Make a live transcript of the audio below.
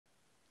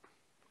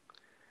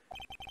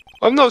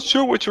I'm not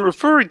sure what you're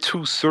referring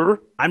to, sir.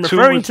 I'm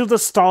referring to the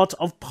start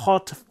of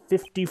part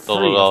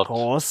 53, of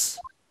course.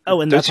 Oh,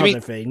 and that other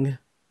thing.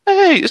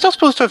 Hey, it's not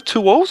supposed to have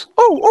two O's.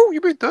 Oh,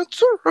 you mean that,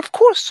 sir? Of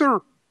course,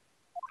 sir.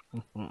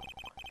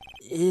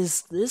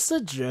 Is this a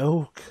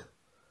joke?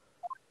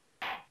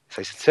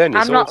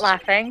 I'm not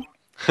laughing.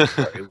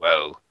 Very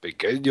well,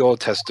 begin your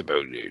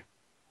testimony.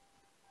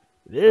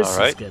 This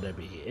is gonna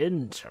be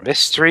interesting.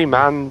 Mystery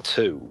Man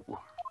 2.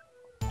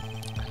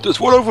 There's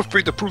one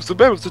overfree that proves the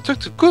man was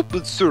Detective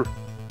Goodman, sir.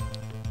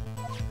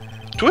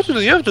 To enter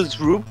the evidence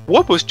room,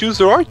 one must use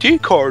their ID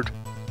card.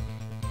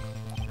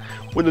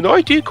 When an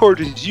ID card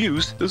is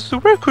used, there's a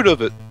record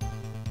of it.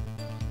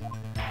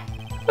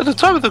 At the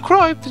time of the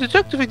crime, the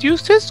detective had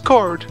used his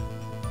card.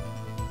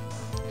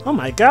 Oh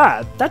my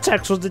god, that's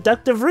actual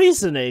deductive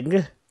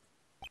reasoning.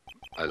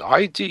 An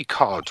ID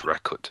card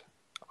record.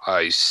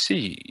 I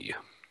see.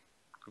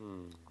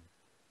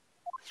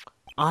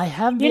 I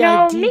have the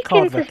ID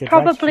card record. Meekins is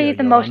probably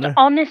the most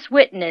honest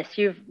witness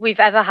we've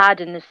ever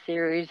had in this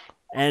series.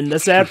 And the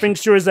sad thing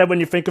sure is that when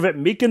you think of it,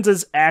 Meekins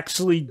is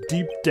actually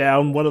deep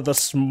down one of the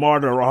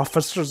smarter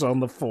officers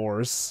on the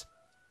force.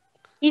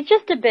 He's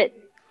just a bit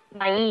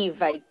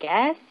naive, I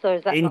guess, or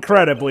is that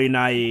incredibly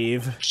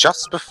naive?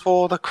 Just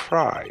before the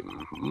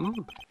crime.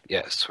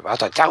 Yes,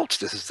 without a doubt,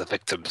 this is the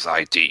victim's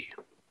ID.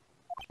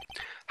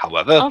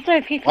 However, also,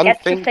 if he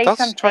forgets to say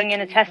something in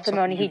a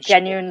testimony he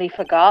genuinely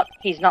forgot,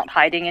 he's not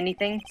hiding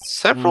anything.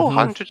 Several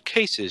hundred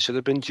cases should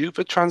have been due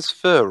for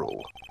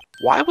transferal.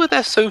 Why were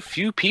there so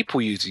few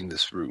people using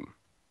this room?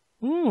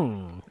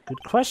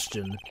 Good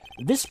question.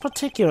 This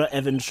particular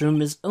evidence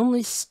room is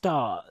only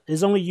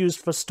used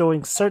for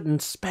storing certain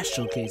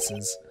special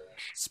cases.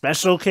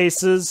 Special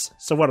cases?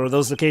 So what, are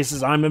those the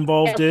cases I'm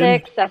involved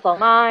in?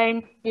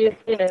 SL9.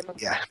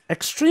 Yeah.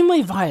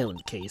 Extremely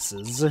violent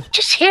cases.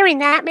 Just hearing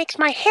that makes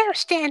my hair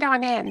stand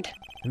on end.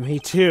 Me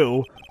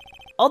too.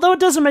 Although it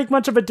doesn't make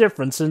much of a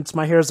difference since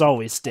my hair's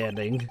always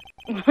standing.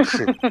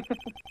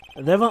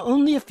 There were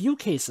only a few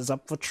cases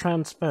up for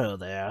transfer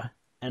there,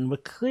 and were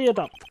cleared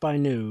up by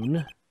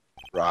noon.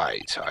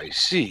 Right, I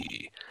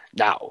see.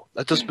 Now,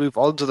 let us move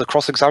on to the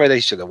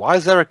cross-examination. Why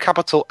is there a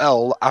capital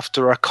L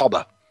after a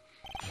comma?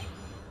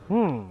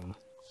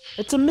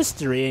 It's a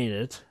mystery, ain't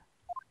it?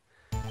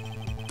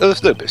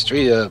 There's no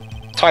mystery,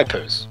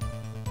 typos.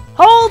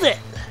 Hold it!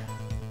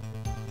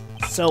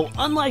 So,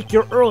 unlike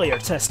your earlier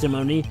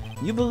testimony,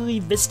 you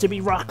believe this to be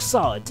rock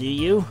solid, do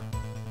you?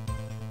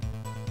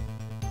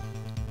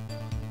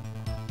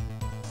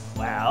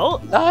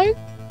 Well,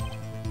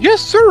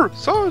 Yes, sir!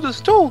 Solid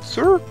as told,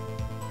 sir!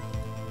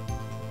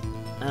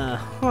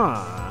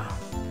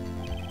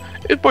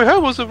 In my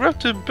hand was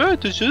wrapped in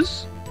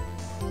bandages.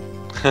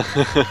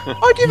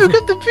 I didn't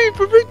get the V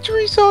for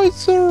victory sign,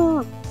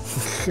 sir!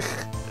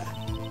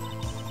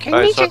 Can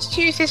we just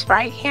use his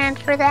right hand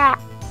for that?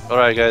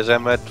 Alright guys,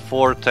 I'm at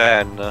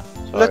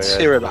 410. Let's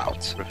hear him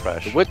out.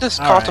 Refresh. The witness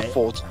can't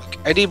afford to make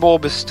any more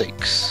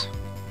mistakes.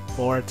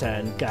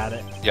 410, got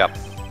it. Yep.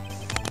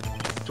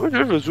 Hold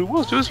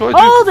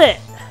it!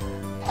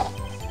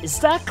 Is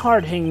that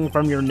card hanging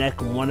from your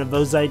neck one of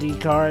those ID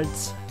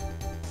cards?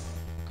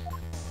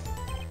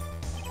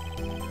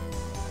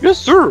 Yes,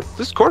 sir.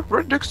 This card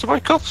right next to my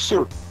cuff,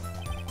 sir.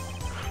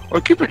 I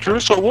keep it here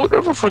so I won't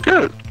ever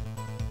forget it.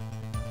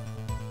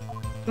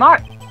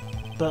 Smart.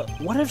 But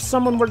what if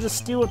someone were to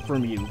steal it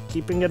from you,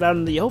 keeping it out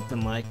in the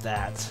open like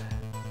that?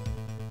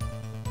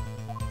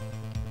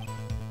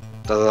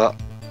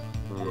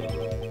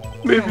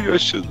 Maybe I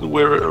shouldn't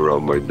wear it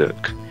around my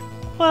neck.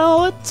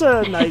 Well, it's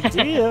an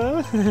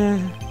idea.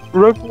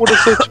 Remember what I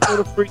said to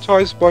you 3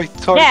 times by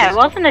time? Yeah, it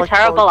wasn't a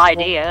terrible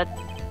idea.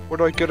 When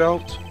I get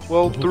out,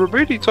 well, the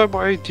remaining time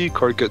my ID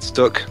card gets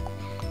stuck.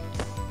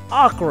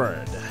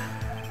 Awkward.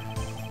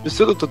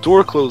 Instead of the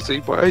door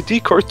closing, my ID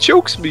card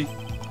chokes me.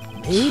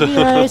 Maybe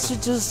I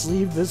should just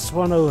leave this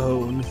one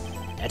alone.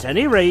 At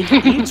any rate,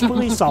 each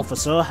police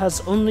officer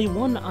has only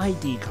one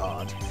ID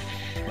card.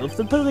 Both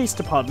the police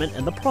department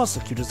and the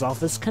prosecutor's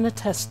office can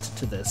attest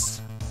to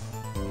this.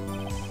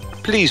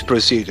 Please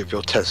proceed with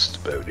your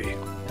testimony.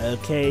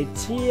 Okay,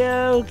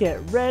 Tio, get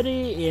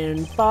ready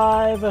in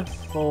 5,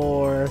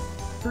 4,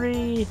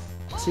 3,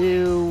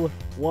 2,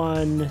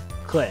 1,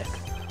 click.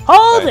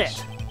 Hold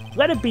it!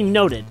 Let it be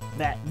noted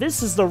that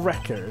this is the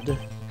record.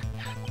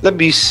 Let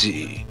me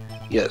see.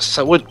 Yes,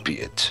 that would be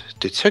it.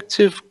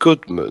 Detective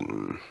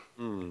Goodman.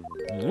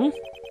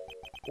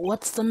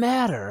 What's the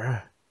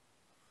matter?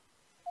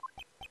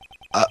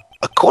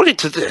 According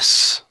to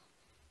this...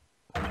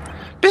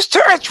 Mr.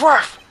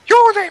 Edgeworth,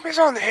 your name is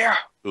on here.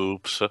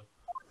 Oops.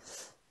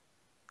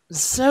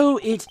 So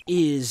it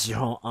is,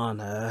 Your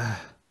Honor.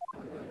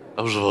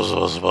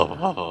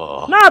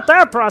 Not Not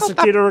that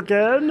prosecutor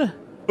again!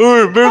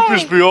 Hey,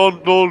 Memphis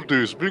beyond all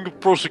this. Being a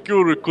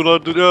prosecutor could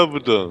add the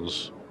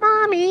evidence.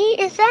 Mommy,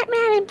 is that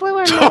man in blue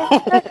or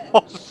no?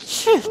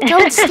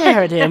 Don't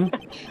stare at him.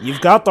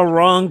 You've got the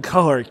wrong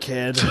color,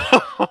 kid.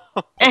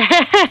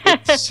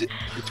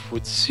 It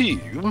would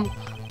seem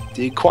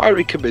the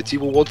inquiry committee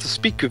will want to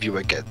speak with you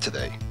again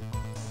today.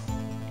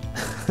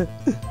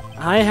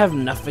 I have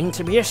nothing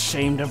to be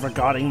ashamed of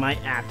regarding my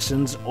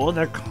actions or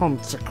their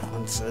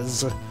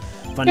consequences.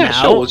 For now,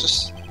 sure,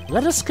 just...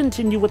 let us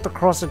continue with the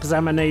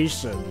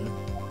cross-examination.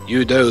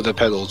 You know the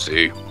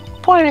penalty.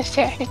 Poor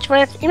Mr.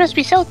 Edgeworth, it must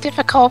be so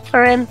difficult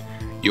for him.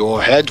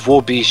 Your head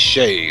will be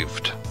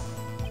shaved.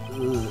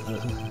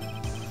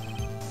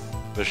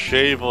 The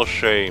shave or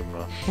shame?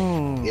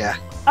 Yeah.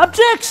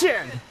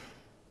 Objection!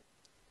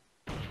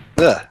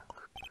 Ugh.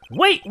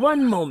 Wait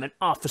one moment,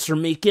 Officer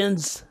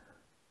Meekins.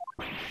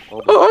 Oh,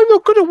 I'm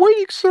not good at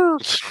waiting, sir.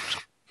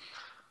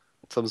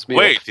 Thumbs me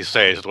Wait, up. he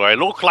says, do I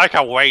look like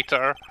a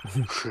waiter?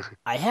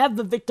 I have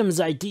the victim's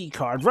ID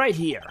card right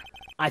here.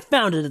 I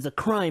found it at the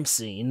crime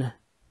scene.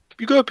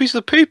 You got a piece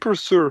of paper,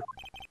 sir.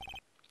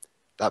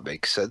 That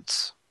makes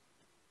sense.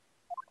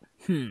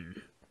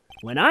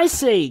 When I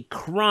say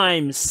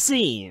crime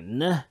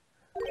scene,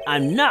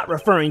 I'm not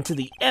referring to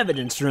the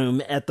evidence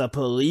room at the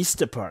police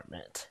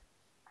department.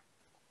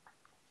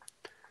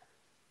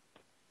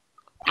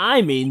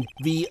 I mean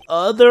the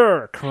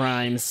other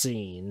crime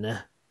scene.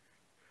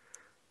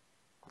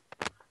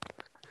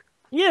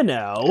 You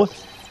know,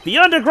 the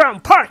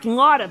underground parking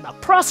lot at the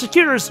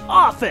prosecutor's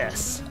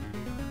office.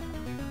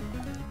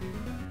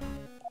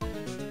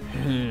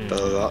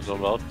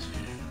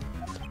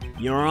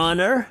 Your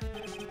Honor,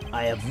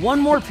 I have one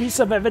more piece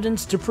of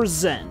evidence to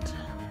present.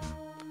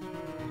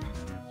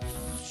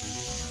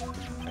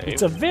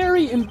 It's a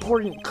very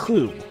important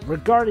clue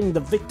regarding the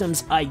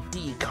victim's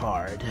ID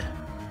card.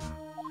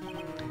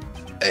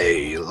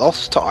 A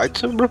lost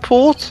item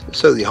report?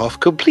 It's only half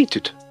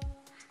completed.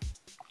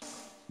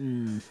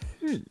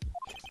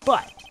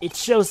 But it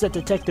shows that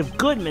Detective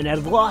Goodman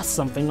had lost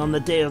something on the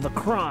day of the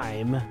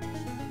crime.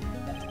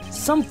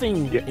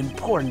 Something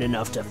important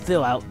enough to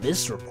fill out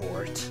this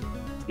report.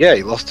 Yeah,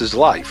 he lost his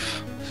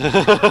life.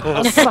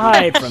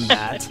 Aside from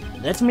that,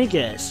 let me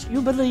guess,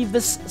 you believe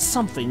this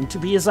something to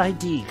be his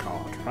ID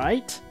card,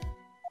 right?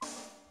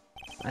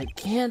 I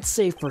can't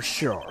say for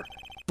sure,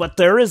 but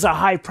there is a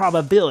high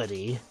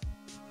probability.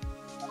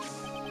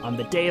 On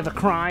the day of the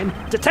crime,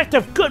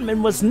 Detective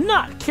Goodman was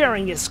not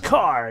carrying his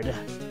card.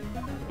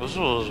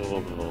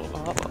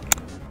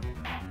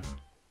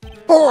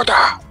 Order!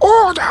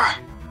 Order!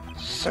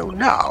 So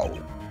now,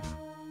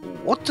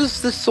 what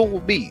does this all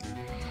mean?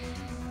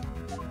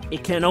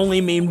 It can only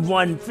mean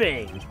one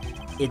thing.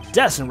 It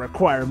doesn't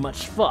require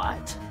much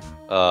thought.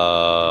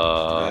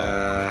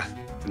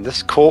 In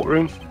this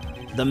courtroom?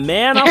 The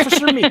man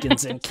Officer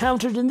Meekins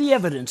encountered in the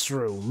evidence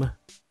room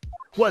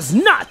was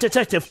not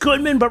Detective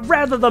Goodman, but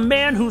rather the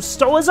man who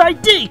stole his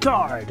ID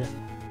card!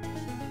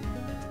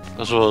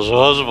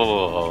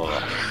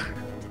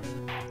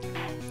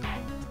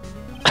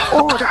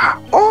 Order!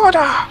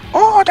 Order!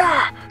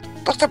 Order!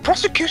 Does the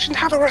prosecution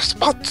have a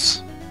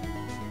response?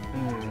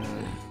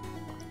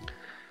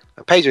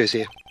 Pedro's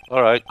here.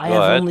 Alright, I go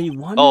have ahead. only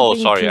one Oh,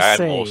 thing sorry, to I am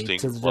say hosting.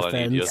 to the What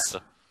an idiot.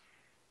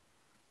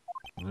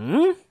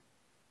 defense.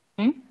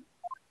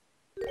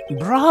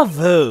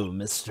 Bravo,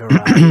 Mr.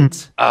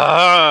 Wright.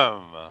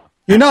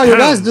 You know, you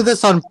guys do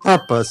this on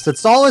purpose.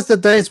 It's always the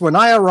days when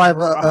I arrive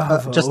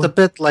just a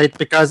bit late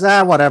because,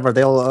 whatever,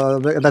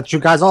 that you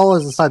guys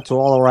always decide to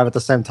all arrive at the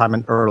same time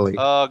and early.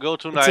 Go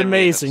to 9 It's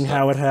amazing minutes.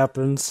 how it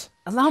happens.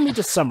 Allow me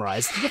to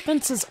summarize the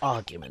defense's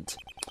argument.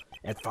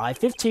 At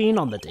 5:15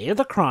 on the day of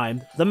the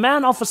crime, the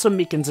man Officer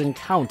Meekins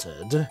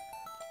encountered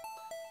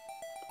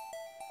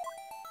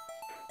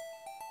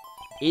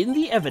in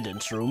the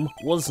evidence room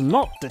was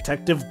not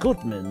Detective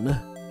Goodman.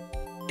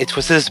 It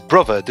was his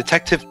brother,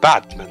 Detective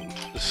Badman.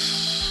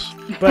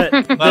 But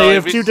they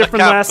have two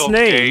different last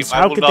names.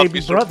 How could they be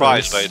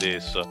brothers? By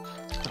this.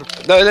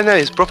 No,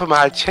 his brother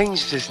might have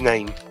changed his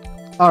name.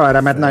 Alright,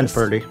 I'm at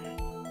 9:30.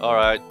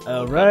 Alright.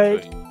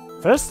 Alright.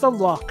 First, the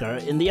locker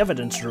in the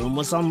evidence room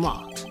was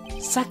unlocked.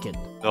 Second,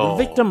 the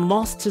victim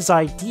lost his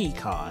ID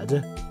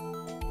card.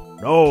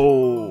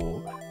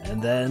 No.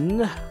 And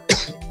then...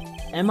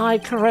 Am I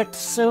correct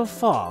so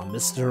far,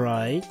 Mr.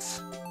 Wright?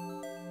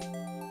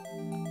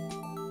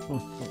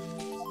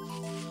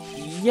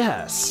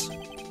 Yes.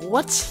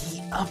 What's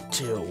he up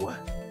to?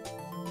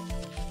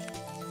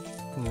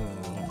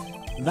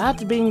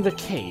 That being the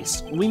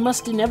case, we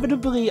must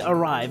inevitably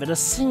arrive at a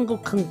single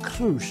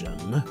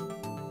conclusion.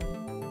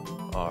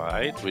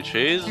 Alright, which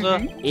is...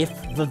 If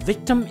the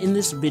victim in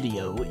this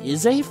video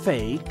is a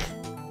fake,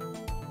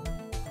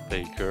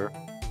 Faker.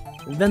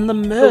 then the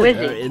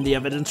murder in the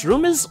evidence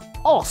room is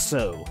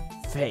also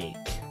fake.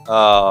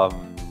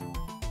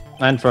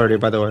 9:30,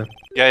 by the way.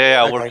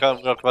 Yeah, Okay. we're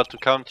about to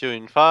count you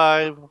in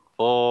 5,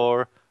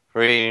 4,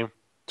 3,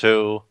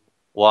 2,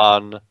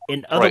 1.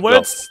 In other Right,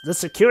 words, the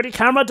security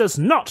camera does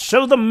not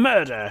show the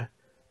murder.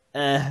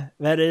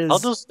 That is... How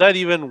does that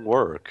even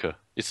work?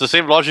 It's the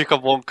same logic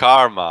of one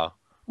karma.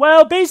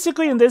 Well,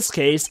 basically in this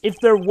case, if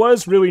there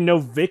was really no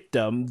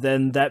victim,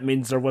 then that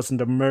means there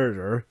wasn't a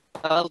murder.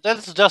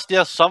 That's just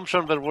the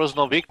assumption that there was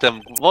no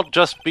victim. What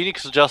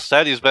Phoenix just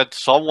said is that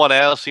someone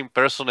else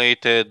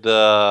impersonated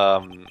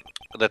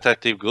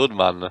Detective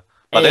Goodman.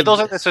 But that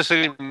doesn't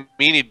necessarily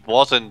mean it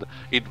wasn't.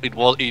 It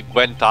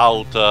went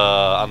out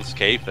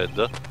unscathed.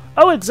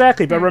 Oh,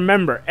 exactly, but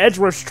remember,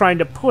 Edgeworth's trying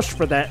to push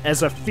for that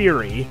as a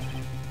theory.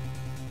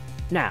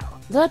 Now,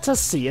 let us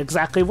see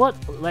exactly what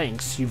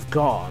lengths you've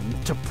gone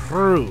to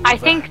prove. I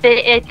think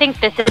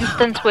this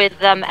instance with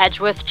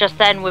Edgeworth just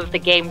then with the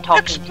game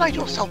talking. Explain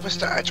yourself,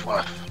 Mr.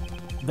 Edgeworth.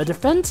 The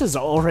defense has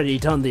already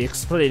done the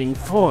explaining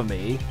for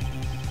me.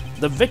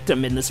 The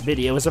victim in this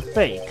video is a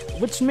fake,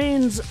 which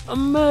means a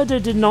murder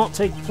did not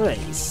take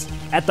place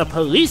at the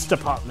police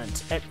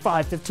department at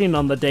 5:15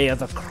 on the day of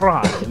the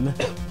crime.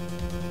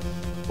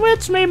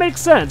 Which may make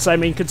sense, I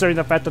mean, considering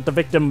the fact that the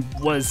victim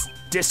was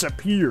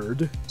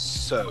disappeared.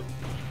 So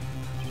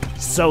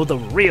the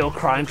real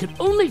crime could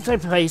only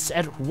take place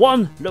at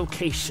one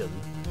location,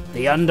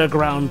 the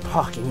underground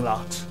parking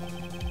lot.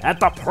 At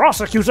the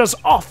prosecutor's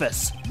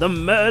office, the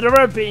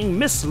murderer being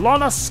Miss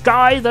Lana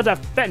Sky, the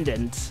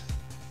defendant.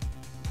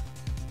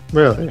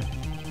 Really?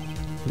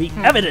 The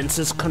evidence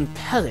is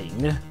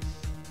compelling.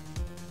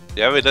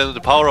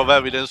 The power of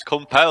evidence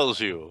compels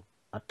you.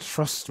 A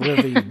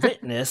trustworthy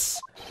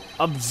witness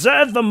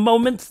observed the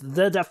moment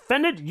the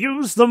defendant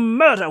used the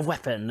murder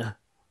weapon.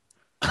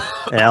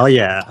 Hell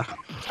yeah.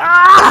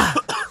 Ah!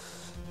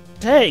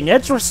 Dang,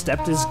 Edgeworth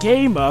stepped his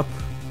game up.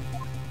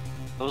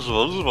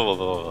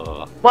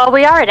 Well,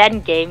 we are at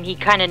endgame. He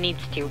kind of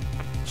needs to.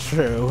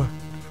 True.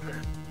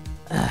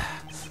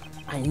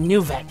 I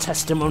knew that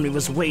testimony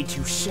was way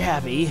too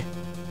shabby.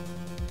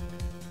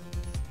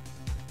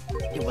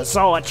 It was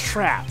all a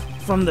trap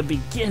from the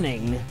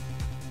beginning.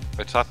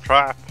 It's a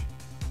trap.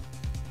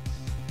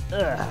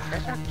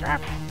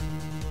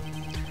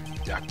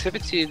 the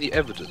activity in the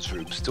evidence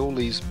room still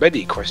leaves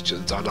many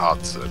questions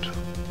unanswered.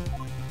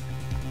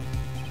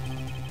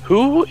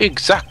 Who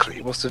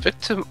exactly was the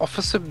victim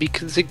Officer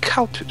Meekins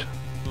encountered?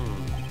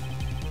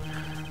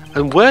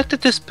 And where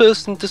did this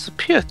person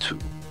disappear to?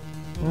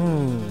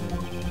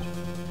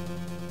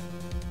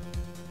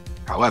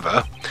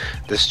 However,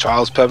 this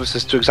trial's purpose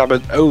is to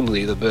examine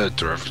only the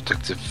murder of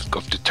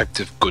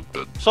Detective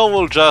Goodman. So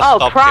we'll just Oh,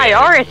 stop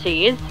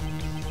priorities!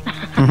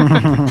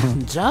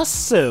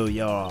 Just so,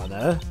 Your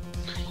Honor.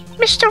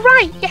 Mr.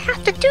 Wright, you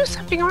have to do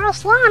something or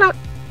else Lana...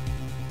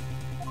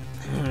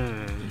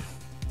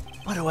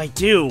 What do I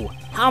do?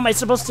 How am I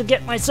supposed to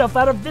get myself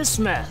out of this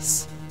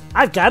mess?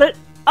 I've got it!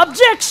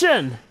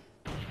 Objection!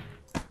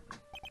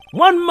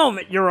 One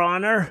moment, Your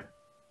Honor.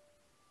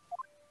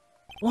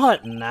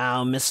 What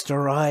now,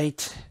 Mr.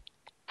 Wright?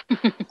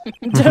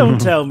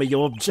 Don't tell me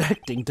you're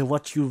objecting to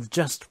what you've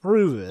just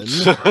proven.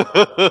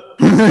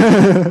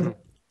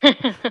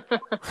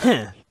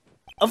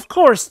 Of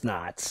course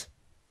not.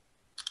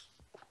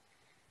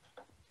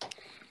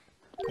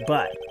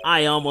 But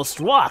I almost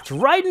walked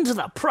right into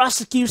the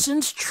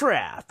prosecution's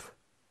trap.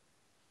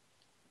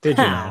 Did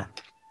you know?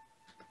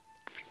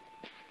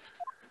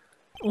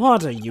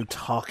 What are you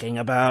talking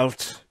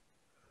about?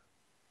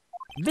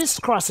 This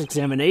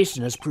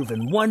cross-examination has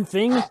proven one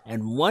thing,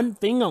 and one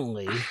thing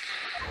only.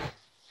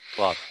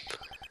 What?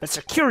 The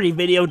security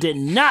video did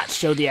not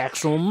show the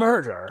actual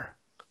murder.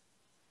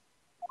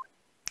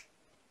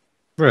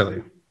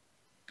 Really?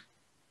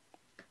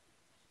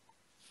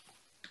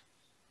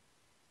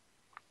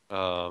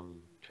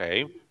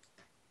 Okay.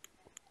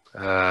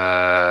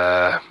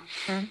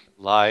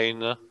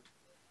 Line.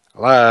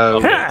 Hello.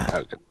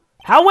 Okay.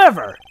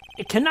 However,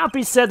 it cannot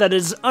be said that it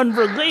is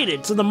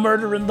unrelated to the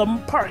murder in the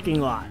parking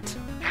lot.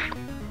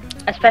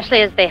 Especially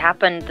as they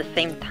happened at the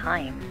same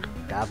time.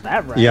 Got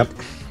that right. Yep.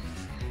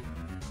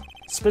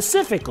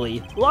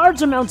 Specifically,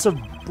 large amounts of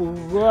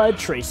blood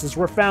traces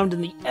were found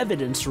in the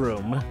evidence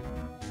room.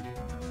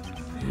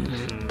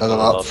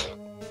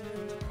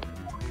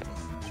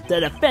 The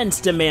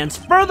defense demands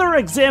further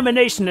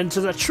examination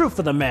into the truth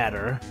of the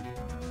matter.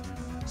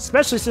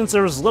 Especially since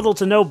there was little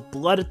to no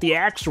blood at the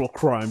actual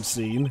crime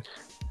scene.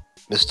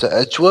 Mr.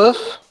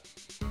 Edgeworth?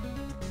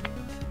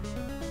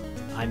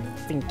 I'm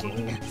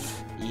thinking.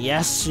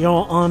 Yes,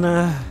 Your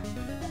Honor.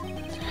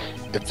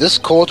 If this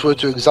court were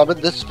to examine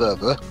this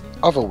further,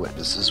 other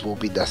witnesses will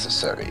be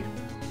necessary.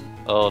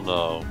 Oh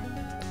no.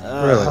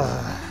 Really?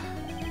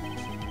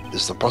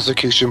 Is the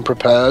prosecution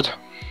prepared?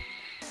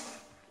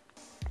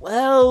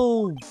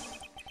 Well,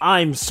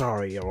 I'm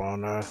sorry, Your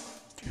Honor.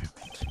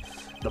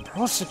 The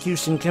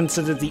prosecution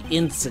considered the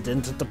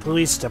incident at the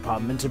police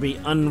department to be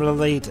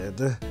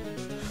unrelated.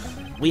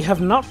 We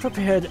have not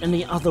prepared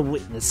any other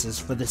witnesses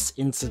for this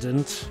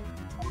incident.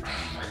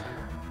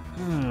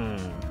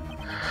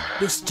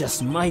 This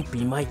just might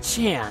be my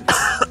chance.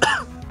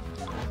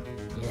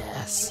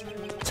 Yes,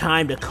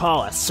 time to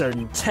call a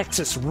certain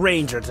Texas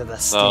Ranger to the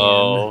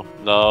stand.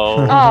 No.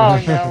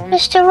 Oh no.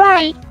 Mr.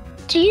 Wright,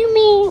 do you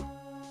mean...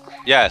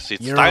 Yes,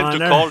 it's Your time Honor.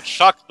 to call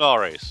Chuck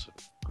Norris.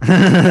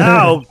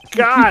 Oh,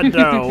 God,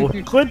 no.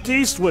 Clint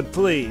Eastwood,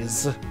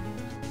 please.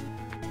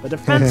 The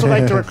defense would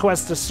like to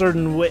request a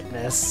certain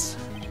witness.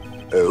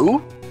 Oh?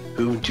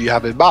 Whom do you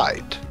have in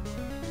mind?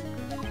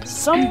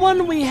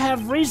 Someone we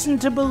have reason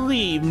to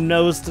believe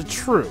knows the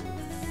truth.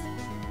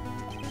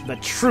 The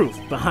truth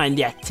behind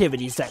the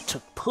activities that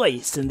took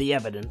place in the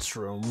evidence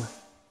room.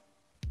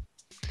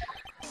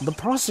 The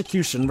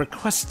prosecution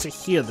requests to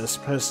hear this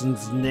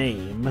person's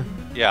name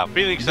Yeah,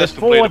 Phoenix has to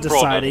play before the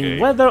product deciding game.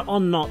 whether or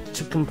not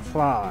to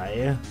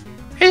comply.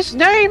 His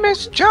name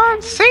is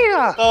John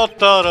Cena. Da,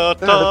 da,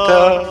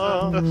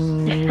 da, da.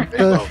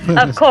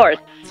 Of course.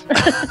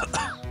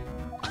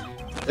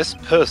 This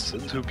person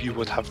whom you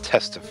would have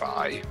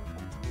testify.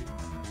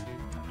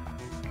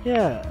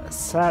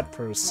 Yes, that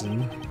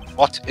person.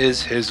 What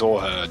is his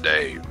or her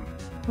name?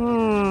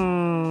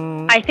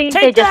 I think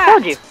Take they just that!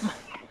 told you.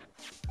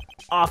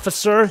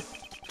 Officer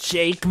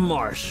Jake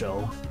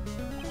Marshall.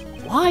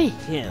 Why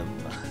him?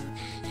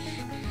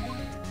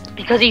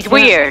 Because he's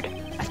weird.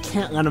 I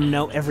can't let him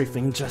know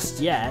everything just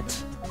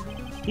yet.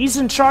 He's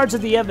in charge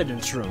of the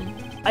evidence room.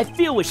 I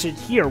feel we should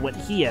hear what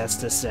he has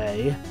to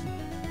say.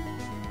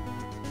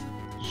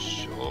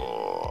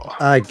 Sure.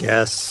 I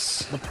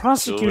guess. The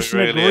prosecution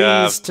Do we really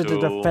agrees have to the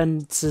to?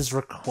 defense's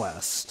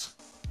request.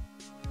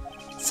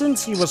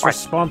 Since he was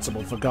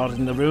responsible for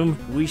guarding the room,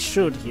 we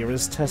should hear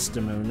his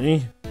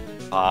testimony.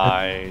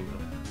 Fine.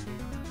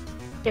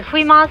 If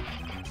we must.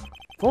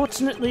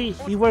 Fortunately,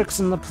 he works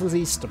in the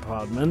police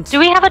department. Do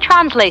we have a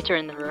translator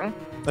in the room?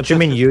 Don't you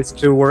mean used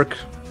to work?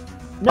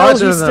 No, he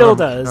still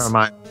does. Never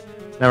mind.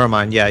 Never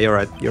mind. Yeah, you're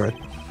right. You're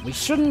right. We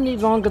shouldn't need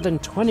longer than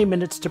 20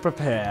 minutes to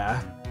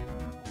prepare.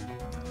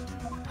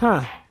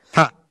 Huh.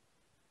 Ha!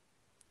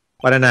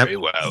 What an Very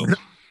well.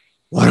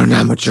 What an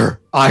amateur!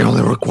 I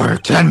only require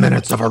 10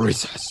 minutes of a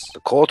recess. The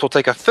court will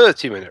take a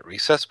 30-minute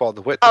recess while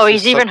the witness. Oh,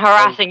 he's even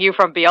harassing you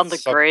from beyond the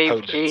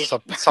grave. Jeez.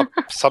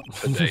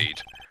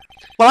 Subpoenaed.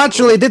 Well,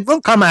 actually, did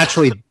Wilcom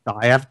actually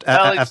die after?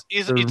 Well,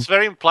 it's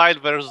very implied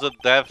there's a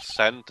death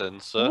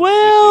sentence.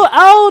 Well,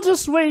 I'll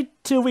just wait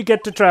till we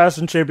get to Trials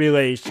and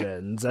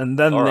Tribulations, and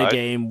then All the right.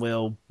 game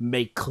will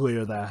make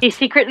clear that. He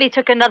secretly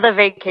took another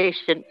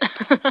vacation.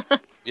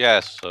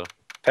 Yes.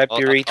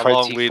 February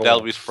Along with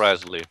 24th. Elvis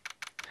Presley.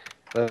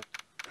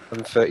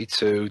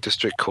 32,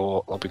 District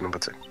Court, lobby number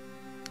 2.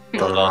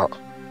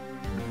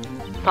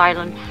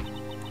 Silence.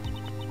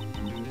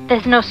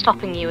 There's no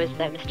stopping you, is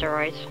there, Mr.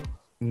 Wright?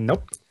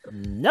 Nope.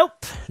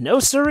 Nope, no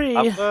siree.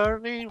 I'm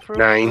burning from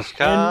 9. the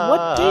sky. And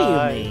what do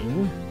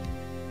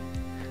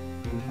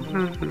you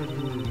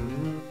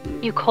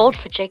mean? You called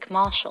for Jake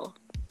Marshall.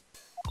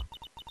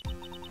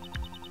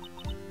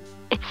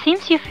 It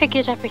seems you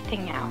figured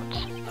everything out.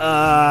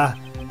 I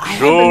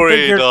Sure haven't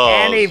he figured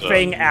does.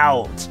 anything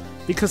out.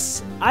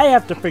 Because I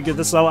have to figure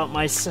this all out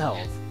myself.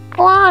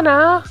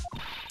 Lana,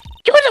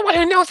 you're the one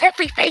who knows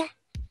everything.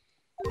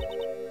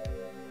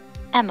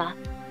 Emma,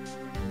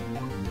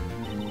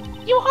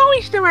 You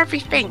always know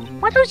everything.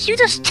 Why don't you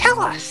just tell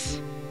us?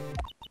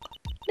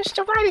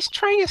 Mr. Wright is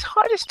trying his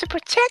hardest to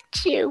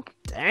protect you.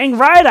 Dang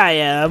right I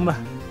am.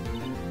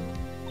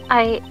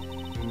 I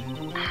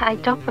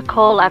don't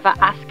recall ever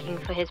asking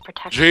for his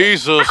protection.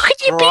 Jesus How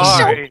could you be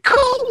so Christ.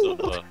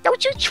 cold?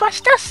 Don't you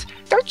trust us?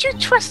 Don't you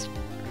trust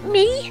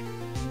me?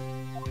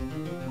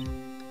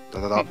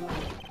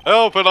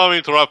 Hope I'm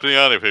interrupting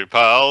anything,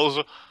 pals.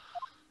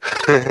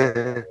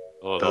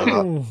 Oh,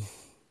 no.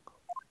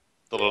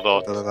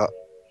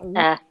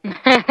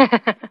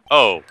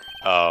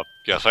 Oh,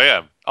 yes I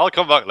am. I'll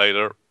come back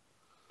later.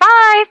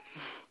 Bye!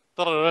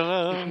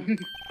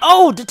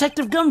 Oh,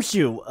 Detective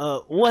Gumshoe.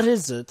 What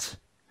is it?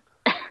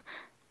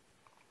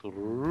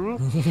 You're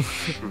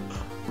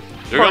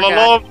gonna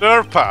love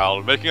their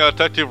pal, making a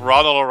detective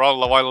run all around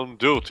while on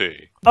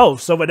duty. Oh,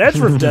 so when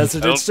Edgeworth does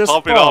it, Don't it's just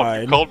top it up, you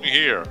fine. called me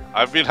here.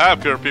 I've been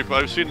happier people,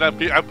 I've seen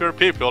happier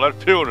people at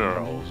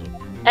funerals.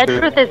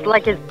 Edgeworth is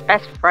like his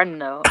best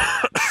friend, though.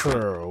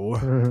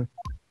 True.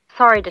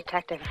 Sorry,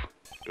 Detective.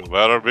 You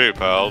better be,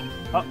 pal.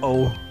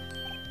 Uh-oh.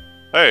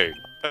 Hey.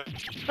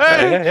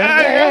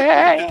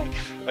 Hey!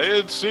 I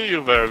didn't see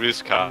you there,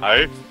 Miss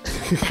Kai.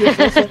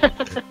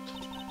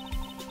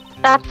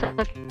 That's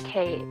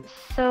okay.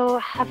 So,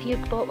 have you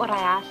bought what I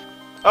asked?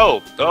 Oh.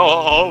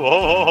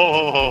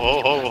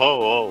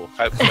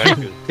 Thank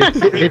you.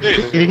 Did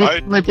he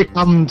Right?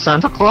 become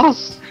Santa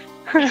Claus?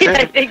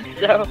 I think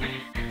so.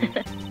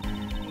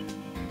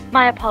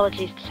 My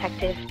apologies,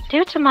 Detective.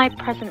 Due to my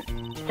present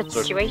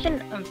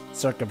situation,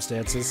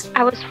 Circumstances.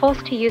 I was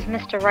forced to use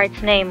Mr.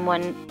 Wright's name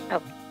when...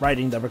 Oh,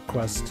 Writing the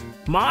request.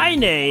 My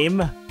name?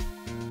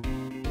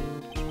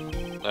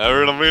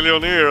 Never in a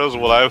million years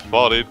would I have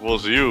thought it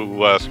was you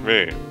who asked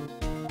me.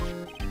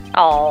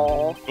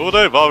 aww. Would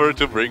they bother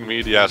to bring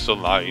me the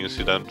SL9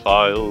 incident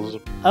files?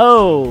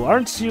 Oh,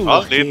 aren't you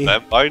I'll lucky? need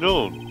them by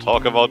noon.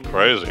 Talk about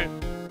crazy.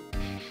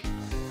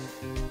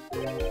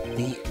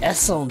 The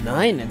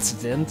SL9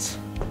 incident?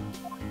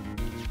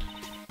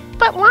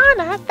 But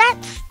Lana,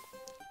 that's...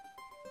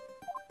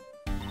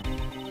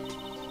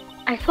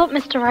 I thought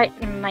Mr. Wright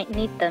might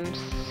need them,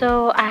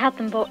 so I had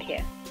them brought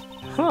here.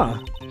 Huh.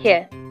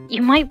 Here,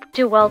 you might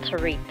do well to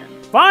read them.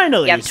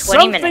 Finally, You have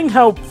 20 something minutes.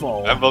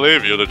 helpful. I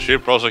believe you, the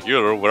chief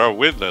prosecutor, were a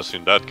witness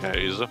in that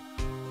case.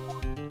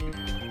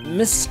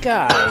 Miss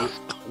Sky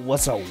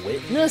was a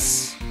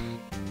witness?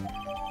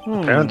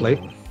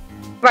 Apparently.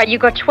 Right, you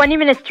got 20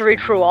 minutes to read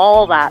through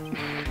all that.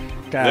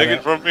 Got Take it.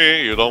 it from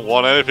me, you don't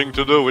want anything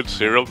to do with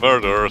serial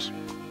murderers.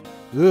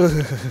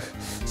 Ugh.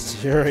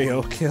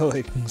 Serial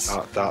killings.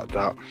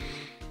 That.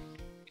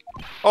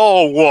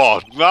 Oh,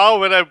 what? Now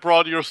when I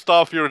brought your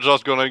stuff, you're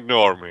just gonna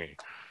ignore me.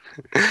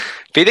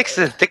 Phoenix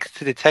is addicted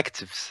to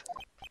detectives.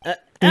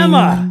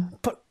 Emma!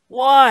 But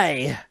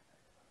why?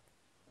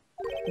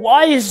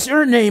 Why is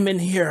your name in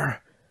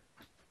here?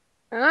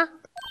 Huh?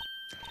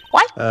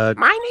 What?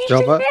 My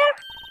name's in Jova? there?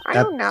 I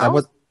don't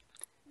know.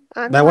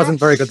 That wasn't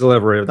very good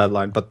delivery of that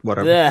line, but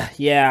whatever.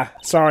 Yeah,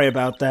 sorry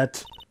about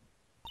that.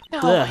 No,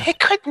 Ugh. it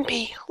couldn't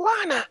be.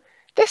 Lana,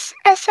 this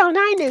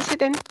SO9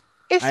 incident,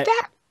 is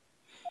that...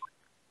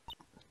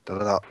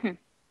 Da-da-da.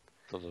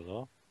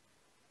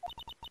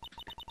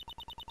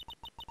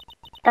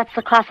 That's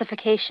the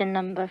classification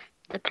number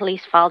the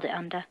police filed it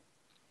under.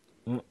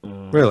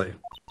 Really?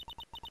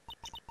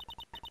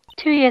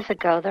 2 years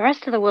ago, the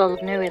rest of the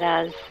world knew it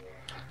as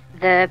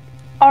the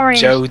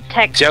Orange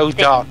Tech Joe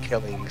Thing. Dark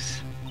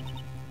killings.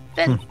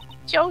 Then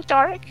Joe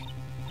Dark?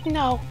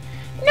 No.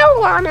 No,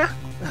 Lana.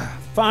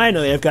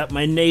 Finally, I've got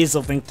my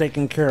nasal thing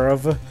taken care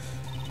of.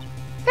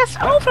 That's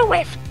over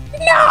with.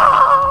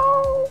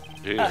 No!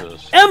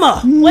 Jesus.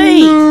 Emma,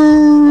 wait!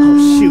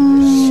 Oh,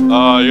 shoot.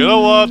 You know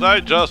what? I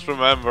just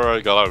remember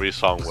I gotta be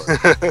somewhere.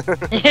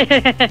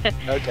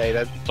 Okay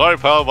then. Sorry,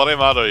 pal, but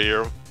I'm out of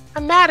here.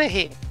 I'm out of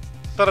here.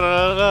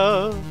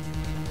 Da-da-da-da.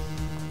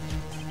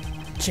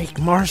 Jake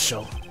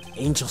Marshall,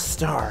 Angel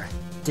Starr,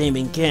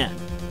 Damon Gann,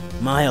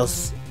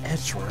 Miles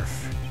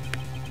Edgeworth.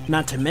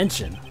 Not to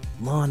mention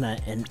Lana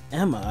and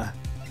Emma.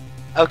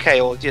 Okay,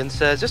 audience,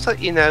 just to let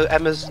you know,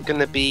 Emma's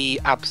gonna be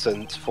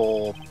absent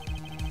for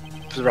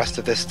the rest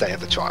of this day of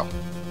the trial.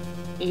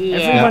 Yeah.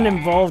 Everyone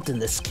involved in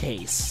this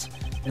case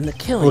and the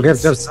killings. We'll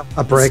give just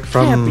a break this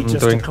from can't be just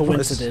doing a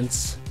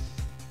coincidence.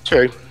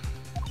 True.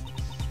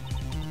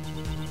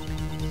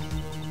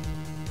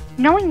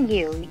 Knowing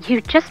you,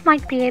 you just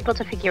might be able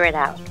to figure it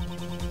out.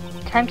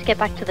 Time to get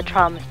back to the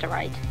trial, Mr.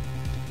 Wright.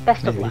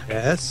 Best of Maybe luck.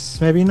 yes,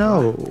 maybe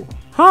no.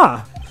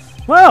 Huh.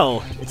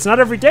 Well, it's not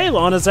every day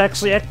Lana's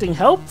actually acting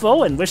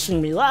helpful and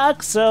wishing me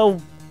luck, so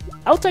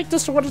I'll take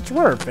this for what it's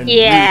worth. And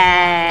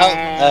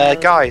Yeah.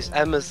 Guys,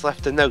 Emma's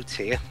left a note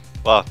here.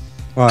 What?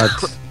 What?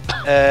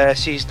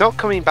 She's not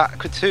coming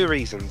back for 2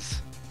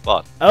 reasons.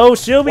 What? Oh,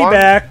 she'll be One-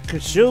 back.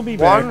 She'll be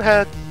back. 1,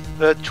 her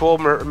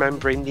trauma at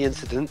remembering the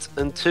incident,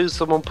 and 2,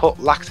 someone put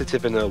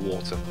laxative in her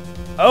water.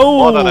 Oh,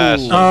 What an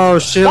ass. Oh,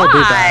 she'll be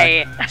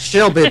Why? back.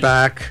 She'll be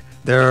back.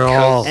 They're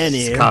all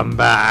Anywho. come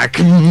back.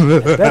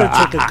 better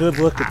take a good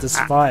look at this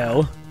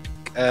file.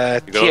 You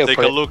gotta Tio take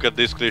put a it, look at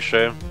this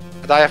cliche.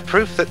 and I have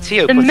proof that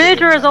Tio The put it in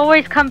murderers there.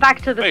 always come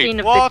back to the Wait, scene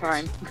of what? the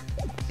crime.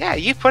 Yeah,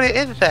 you put it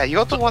in there.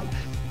 You're the one.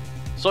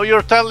 So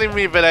you're telling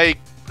me that I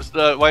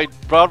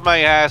brought my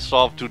ass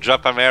off to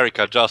Jap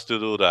America just to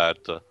do that?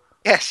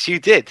 Yes, you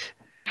did.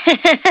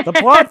 The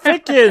plot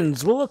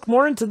thickens. We'll look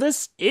more into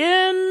this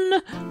in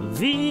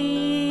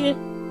the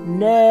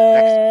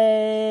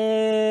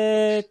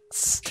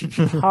next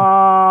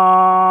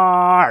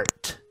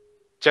part.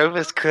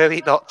 Jova's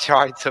clearly not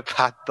trying to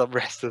pad the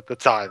rest of the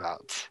time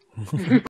out.